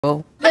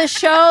The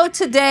show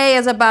today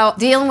is about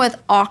dealing with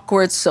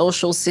awkward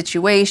social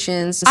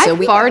situations. I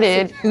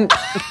farted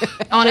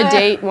on a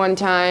date one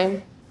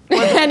time.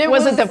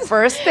 Was it the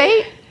first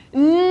date?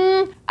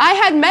 I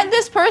had met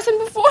this person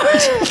before.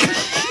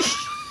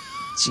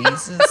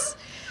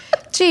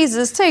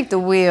 Jesus, take the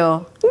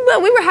wheel.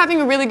 But we were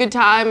having a really good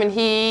time, and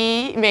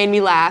he made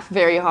me laugh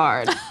very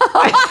hard. And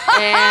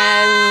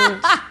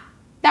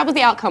that was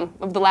the outcome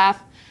of the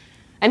laugh.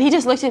 And he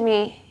just looked at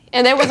me,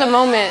 and there was a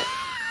moment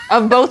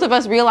of both of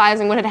us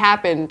realizing what had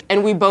happened,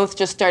 and we both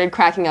just started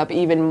cracking up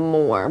even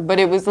more. But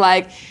it was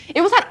that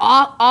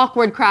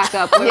awkward crack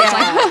up where it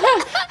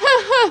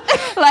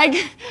was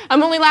like,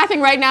 I'm only laughing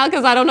right now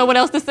because I don't know what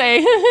else to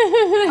say.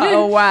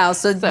 Oh, wow.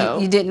 So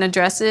you didn't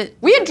address it?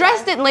 We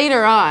addressed it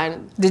later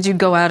on. Did you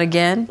go out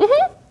again?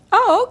 Mm-hmm.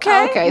 Oh,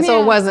 okay. Okay,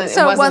 so it wasn't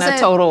a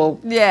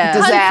total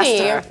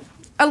disaster. Honey,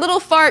 a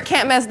little fart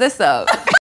can't mess this up.